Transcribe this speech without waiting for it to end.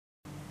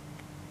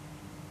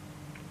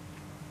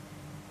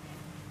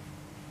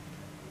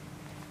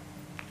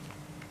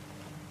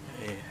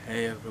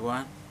Hey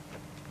everyone,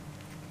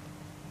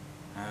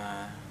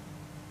 uh,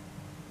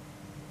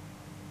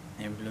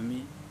 I'm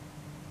Blumi,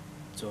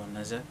 John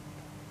Nazar,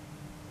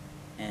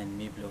 and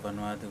me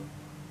Vanuatu.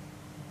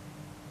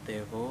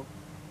 Therefore,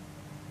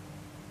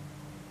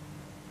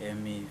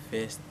 me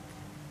first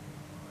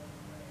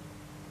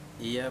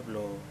year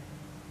blo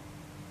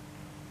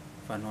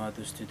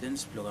Vanuatu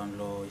students program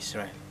lo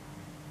Israel.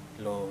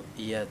 Lo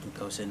year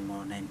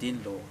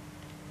 2019 lo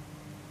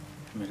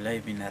me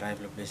live in arrive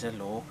lo place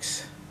lo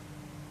Ox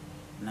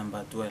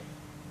number 12.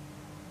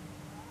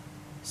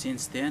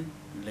 Since then,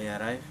 I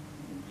arrive,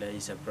 I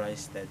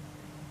surprised that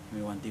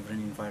we want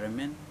different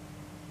environment,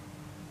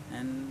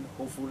 and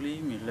hopefully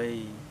me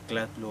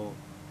glad lo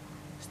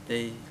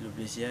stay lo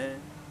place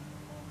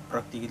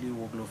practically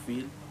work lo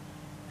field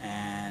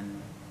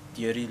and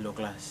theory lo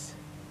class,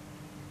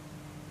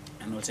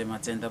 and also my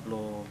center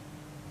lo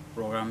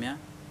program ya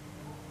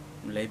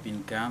mulai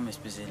income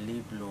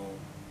especially lo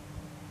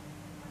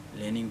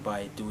learning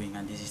by doing,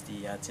 and this is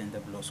the art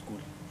center lo school,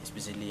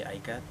 especially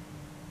ICAT.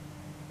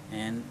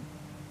 And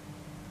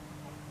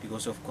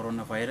because of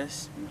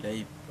coronavirus,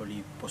 mulai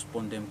only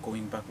postpone them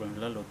going back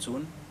lo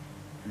soon,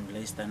 and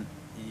mulai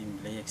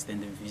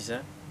extend them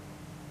visa,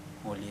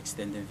 only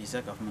extend them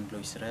visa government lo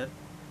Israel,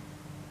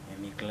 and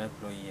me glad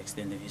lo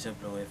extend the visa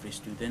lo every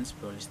students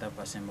lo start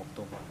pas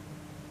October.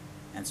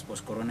 And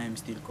suppose corona am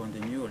still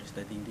continue, or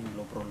starting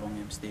lo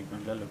prolong am stay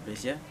lo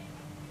place.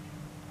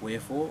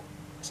 Wherefore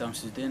some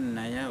students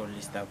naya or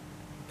stop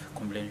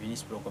complain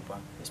finish block up,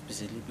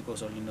 especially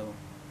because only no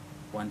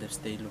want to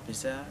stay lo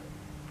place.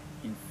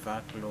 In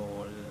fact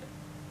lo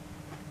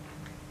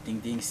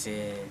thing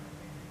say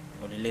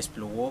only less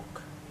blow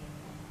work,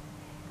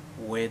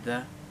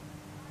 weather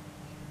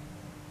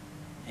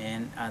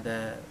and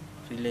other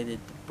related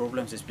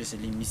problems,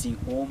 especially missing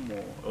home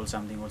or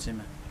something also.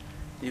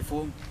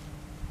 Therefore,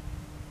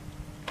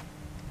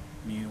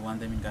 me want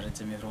them encourage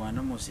them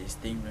everyone most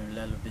staying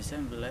lo place,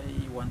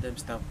 I want them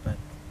stop, but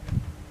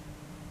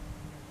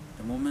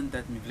the moment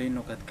that me play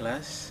no at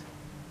class,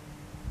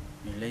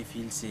 me life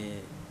feels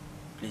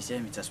place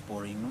it's just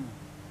boring, no.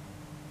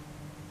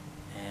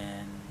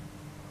 And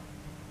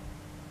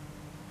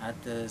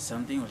at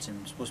something also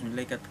suppose me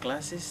like at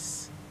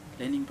classes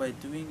learning by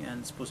doing,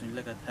 and suppose me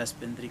like at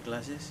husbandry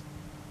classes,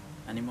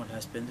 animal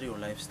husbandry or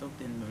livestock,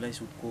 then me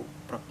should go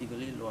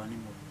practically lo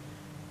animal.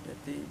 But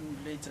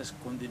they just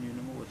continue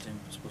no more.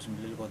 Suppose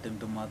me got them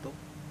tomato,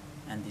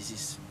 and this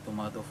is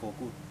tomato for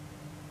good.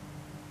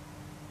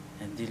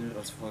 And deal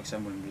also for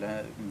example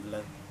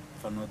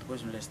Vanuatu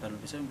because me start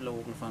bisa me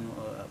work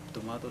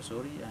tomato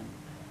sorry, and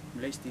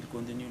me still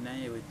continue na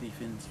with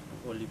different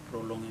only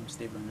prolong am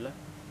stable me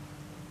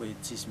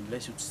which is me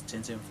should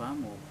change some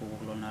farm or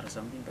work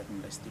something, but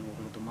me still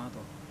work tomato.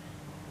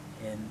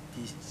 And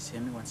this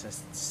same one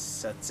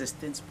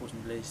subsistence suppose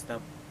me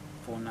stop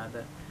for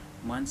another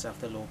months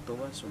after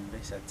October, so me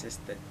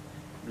suggest that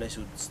me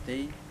should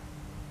stay.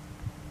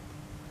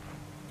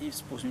 If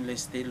suppose me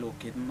stay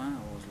located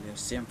or the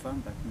same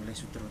farm, but me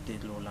should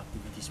rotate all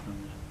activities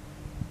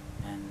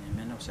and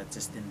men of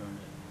suggesting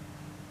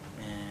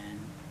and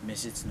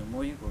message no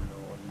more go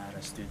all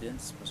nara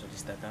students suppose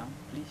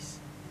please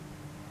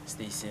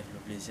stay safe lo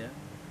please,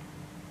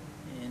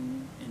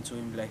 and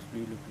enjoy life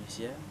lo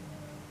please,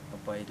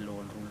 abide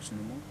all rules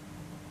no more,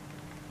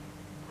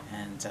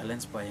 and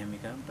challenge by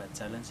amikam, but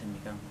challenge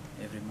amikam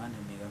every man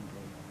amikam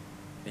lo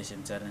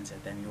patient challenge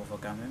at time you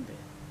overcome them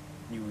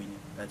you win,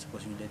 but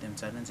suppose you let them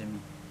challenge me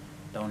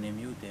down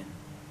you, then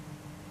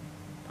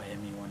by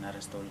me one other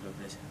story lo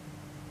please.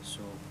 So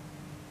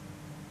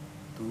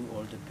do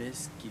all the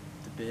best, keep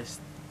the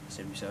best,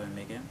 service our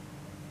make them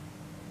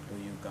so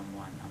you come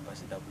one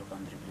ambassador of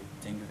country.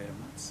 Thank you very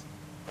much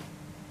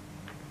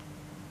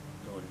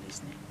for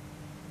listening.